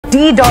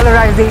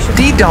De-dollarization.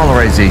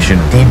 De-dollarization.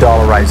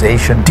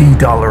 De-dollarization.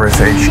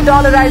 De-dollarization.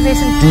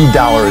 Dedollarization.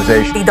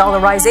 De-dollarization.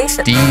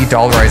 Dedollarization.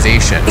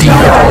 De-dollarization.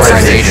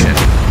 De-dollarization.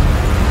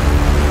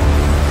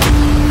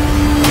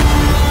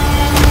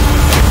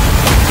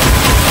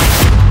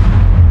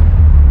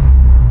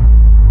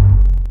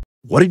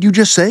 What did you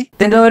just say?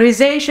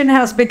 Dedollarization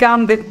has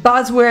become the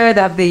buzzword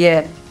of the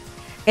year.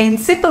 In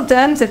simple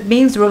terms, it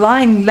means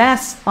relying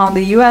less on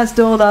the US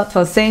dollar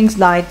for things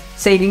like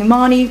saving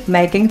money,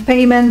 making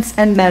payments,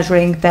 and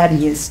measuring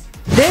values.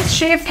 This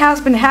shift has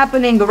been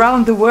happening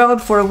around the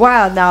world for a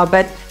while now,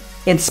 but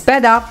it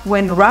sped up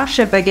when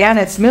Russia began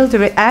its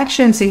military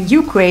actions in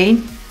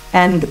Ukraine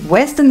and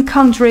Western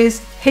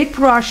countries hit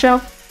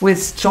Russia with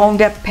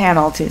stronger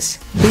penalties.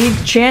 Big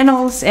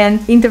channels and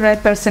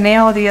internet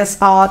personalities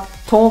are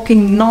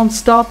talking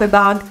non-stop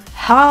about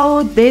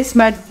how this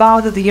might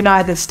bother the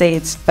United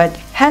States. But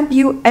have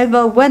you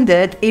ever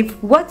wondered if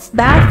what's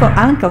bad for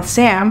Uncle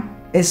Sam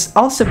is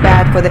also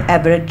bad for the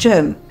average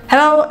Joe?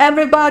 Hello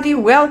everybody,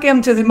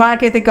 welcome to the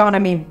Market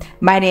Economy.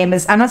 My name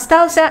is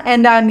Anastasia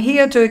and I'm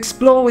here to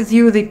explore with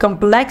you the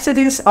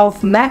complexities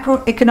of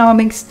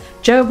macroeconomics,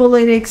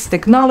 geopolitics,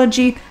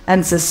 technology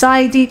and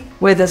society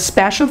with a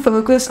special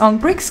focus on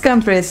BRICS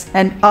countries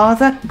and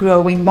other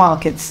growing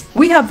markets.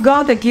 We have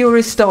got a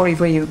curious story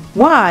for you.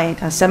 Why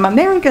are some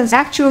Americans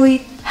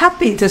actually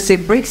happy to see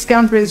BRICS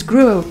countries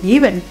grow,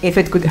 even if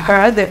it could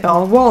hurt their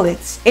own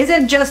wallets? Is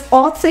it just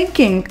odd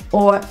thinking,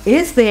 or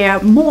is there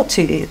more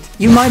to it?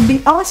 You might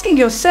be asking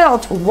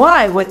yourself,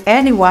 why would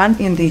anyone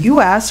in the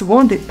US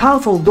want the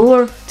powerful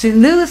dollar to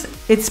lose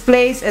its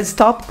place as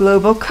top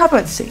global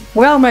currency?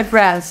 Well, my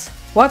friends,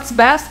 what's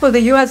best for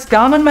the US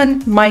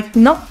government might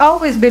not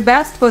always be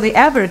best for the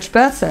average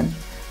person.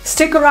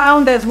 Stick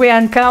around as we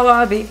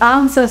uncover the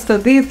answers to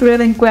these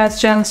thrilling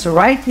questions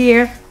right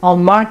here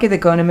on Market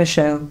Economy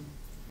Show.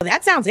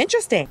 That sounds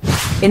interesting.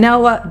 In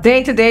our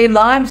day-to-day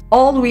lives,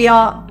 all we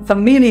are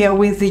familiar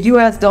with the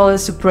US dollar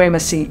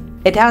supremacy.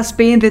 It has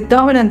been the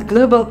dominant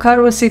global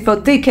currency for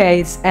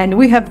decades, and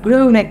we have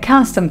grown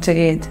accustomed to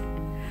it.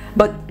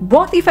 But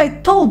what if I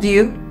told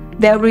you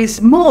there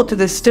is more to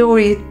the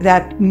story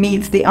that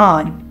meets the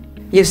eye?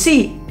 You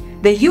see,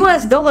 the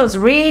US dollar's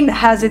reign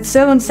has its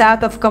own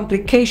set of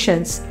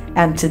complications,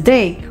 and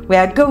today we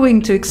are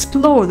going to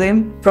explore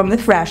them from a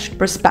fresh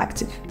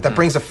perspective. That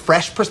brings a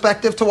fresh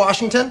perspective to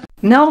Washington?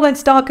 Now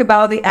let's talk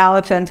about the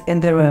elephant in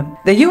the room.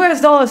 The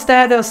US dollar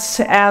status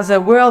as a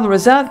world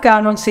reserve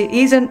currency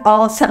isn't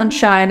all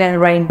sunshine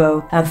and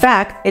rainbow. In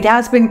fact, it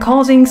has been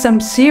causing some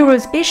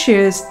serious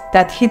issues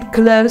that hit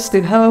close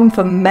to home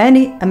for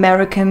many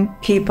American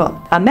people.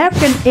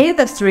 American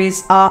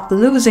industries are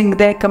losing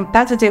their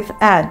competitive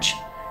edge.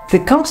 The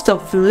cost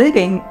of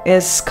living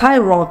is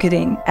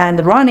skyrocketing,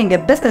 and running a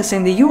business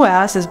in the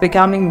US is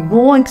becoming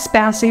more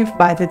expensive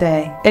by the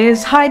day. It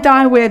is high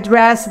time we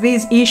address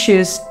these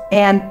issues,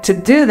 and to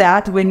do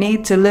that, we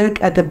need to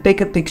look at the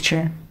bigger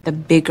picture. The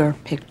bigger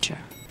picture.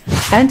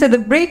 Enter the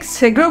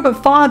BRICS, a group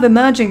of 5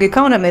 emerging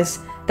economies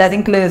that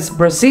includes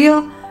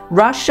Brazil,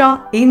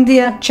 Russia,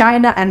 India,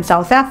 China, and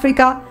South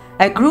Africa,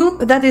 a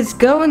group that is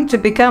going to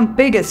become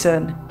bigger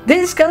soon.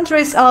 These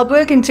countries are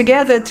working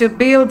together to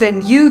build a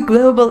new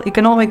global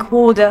economic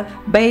order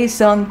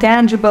based on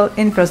tangible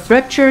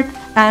infrastructure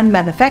and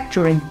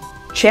manufacturing,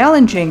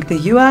 challenging the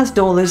US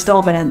dollar's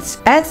dominance.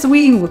 As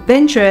we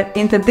venture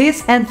into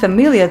this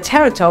unfamiliar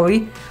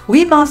territory,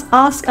 we must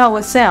ask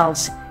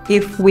ourselves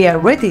if we are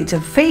ready to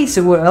face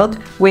a world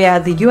where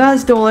the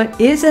US dollar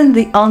isn't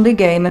the only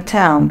game in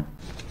town.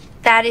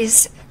 That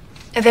is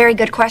a very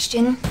good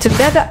question. To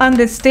better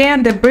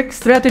understand the BRICS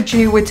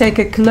strategy, we take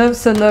a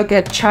closer look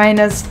at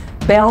China's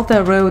Belt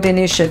and Road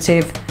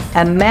Initiative,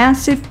 a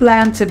massive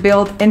plan to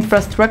build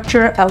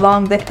infrastructure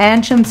along the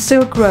ancient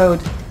Silk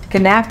Road,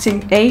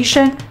 connecting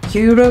Asia,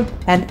 Europe,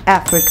 and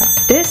Africa.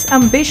 This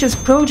ambitious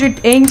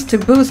project aims to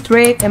boost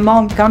trade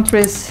among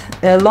countries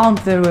along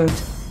the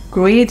route,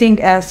 creating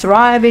a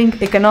thriving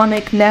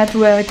economic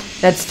network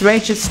that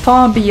stretches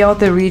far beyond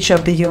the reach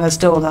of the US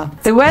dollar.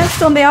 The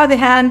West, on the other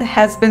hand,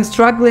 has been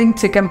struggling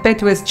to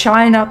compete with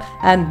China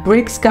and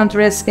BRICS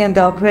countries in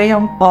the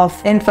realm of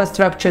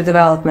infrastructure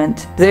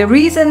development. The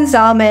reasons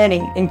are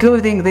many,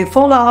 including the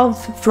fallout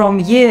from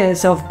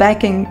years of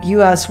backing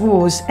US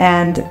wars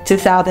and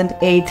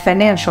 2008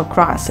 financial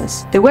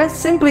crisis. The West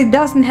simply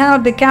doesn't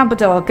have the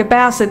capital,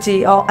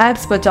 capacity, or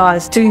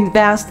expertise to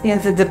invest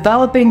in the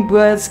developing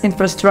world's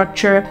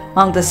infrastructure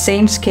on the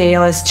same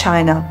scale as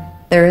China.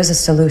 There is a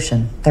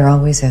solution. There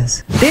always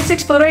is. This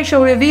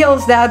exploration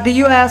reveals that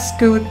the US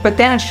could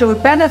potentially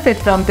benefit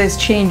from these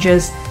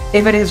changes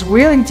if it is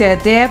willing to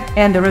adapt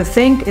and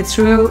rethink its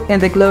role in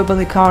the global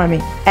economy.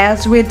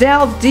 As we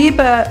delve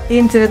deeper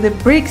into the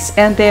BRICS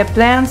and their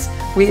plans,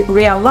 we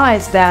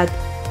realize that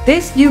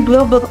this new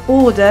global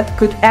order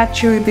could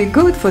actually be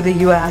good for the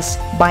US.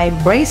 By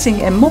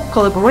embracing a more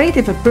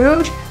collaborative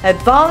approach, a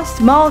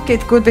vast market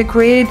could be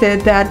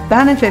created that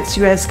benefits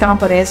US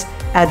companies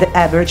and the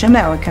average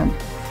American.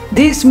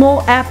 This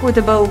more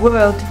equitable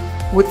world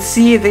would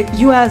see the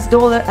US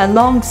dollar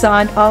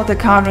alongside other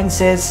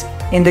currencies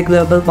in the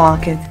global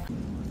market.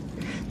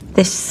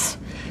 This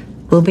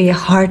will be a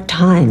hard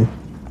time.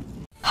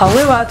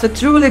 However, to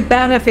truly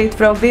benefit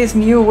from this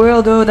new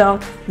world order,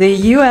 the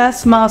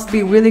US must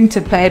be willing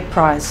to pay a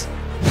price.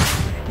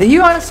 The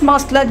US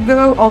must let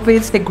go of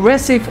its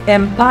aggressive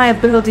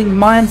empire-building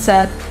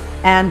mindset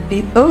and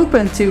be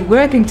open to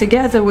working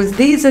together with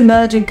these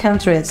emerging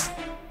countries.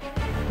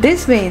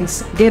 This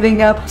means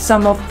giving up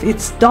some of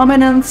its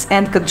dominance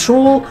and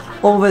control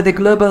over the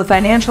global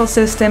financial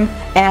system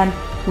and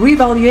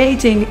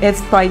reevaluating its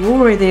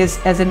priorities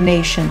as a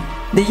nation.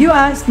 The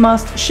US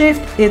must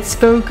shift its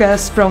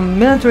focus from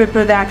military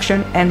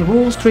production and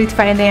Wall Street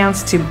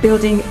finance to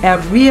building a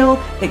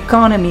real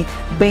economy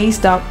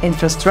based on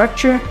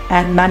infrastructure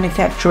and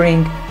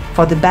manufacturing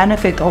for the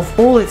benefit of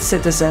all its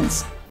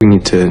citizens. We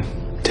need to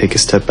take a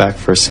step back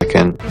for a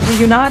second. The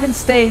United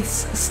States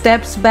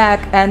steps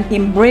back and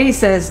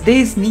embraces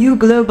this new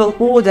global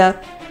order,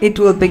 it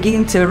will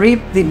begin to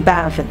reap the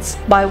benefits.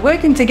 By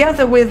working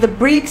together with the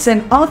BRICS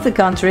and other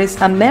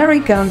countries,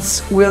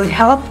 Americans will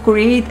help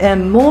create a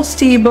more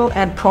stable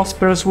and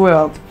prosperous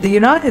world. The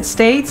United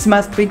States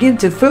must begin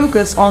to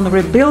focus on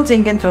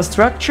rebuilding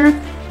infrastructure,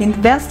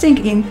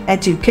 investing in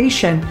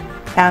education,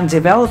 and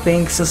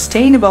developing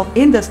sustainable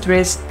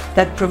industries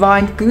that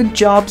provide good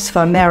jobs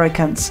for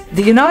Americans.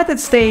 The United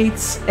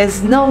States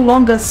is no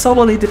longer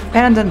solely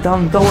dependent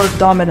on dollar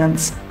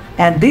dominance,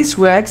 and this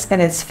works in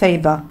its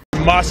favor.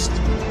 We must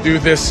do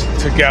this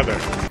together.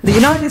 The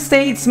United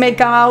States may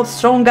come out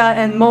stronger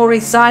and more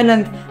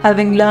resilient,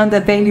 having learned a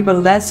valuable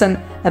lesson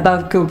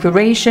about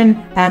cooperation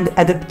and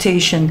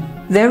adaptation.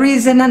 There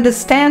is an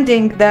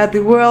understanding that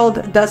the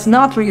world does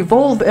not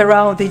revolve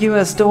around the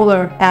US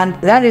dollar, and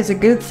that is a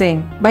good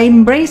thing. By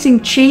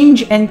embracing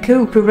change and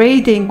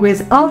cooperating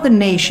with other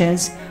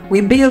nations, we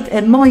build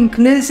a more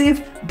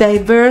inclusive,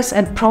 diverse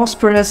and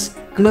prosperous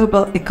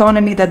global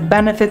economy that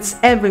benefits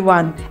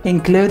everyone,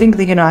 including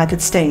the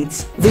United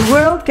States. The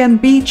world can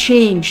be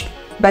changed,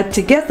 but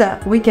together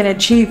we can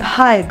achieve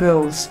higher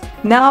goals.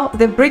 Now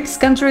the BRICS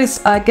countries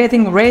are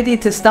getting ready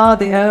to start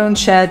their own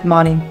shared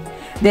money.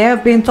 They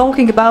have been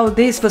talking about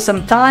this for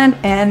some time,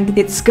 and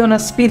it's gonna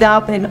speed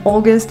up in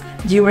August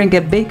during a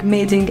big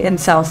meeting in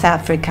South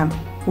Africa.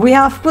 We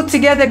have put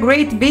together a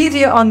great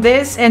video on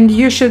this and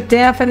you should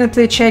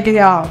definitely check it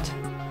out.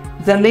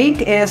 The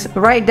link is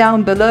right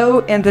down below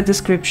in the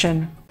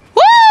description.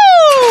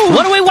 Woo!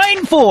 What are we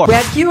waiting for? We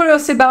are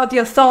curious about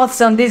your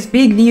thoughts on this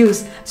big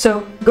news,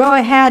 so go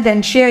ahead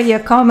and share your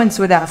comments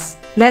with us.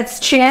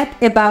 Let's chat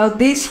about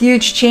these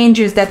huge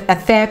changes that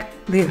affect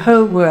the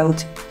whole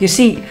world. You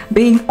see,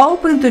 being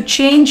open to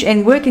change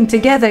and working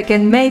together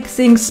can make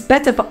things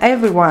better for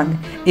everyone,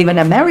 even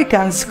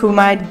Americans who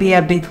might be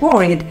a bit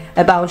worried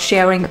about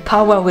sharing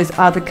power with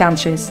other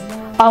countries.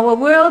 Our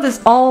world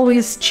is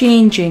always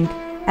changing,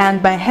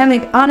 and by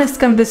having honest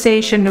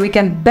conversation we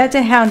can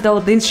better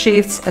handle these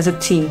shifts as a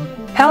team.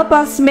 Help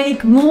us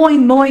make more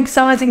and more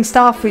exciting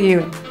stuff for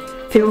you.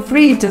 Feel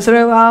free to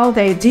throw out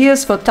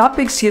ideas for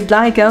topics you'd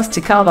like us to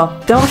cover.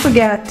 Don't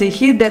forget to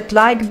hit that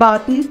like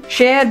button,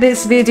 share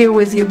this video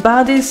with your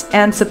buddies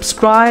and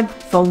subscribe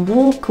for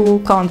more cool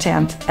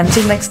content.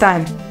 Until next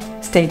time,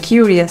 stay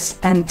curious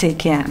and take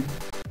care.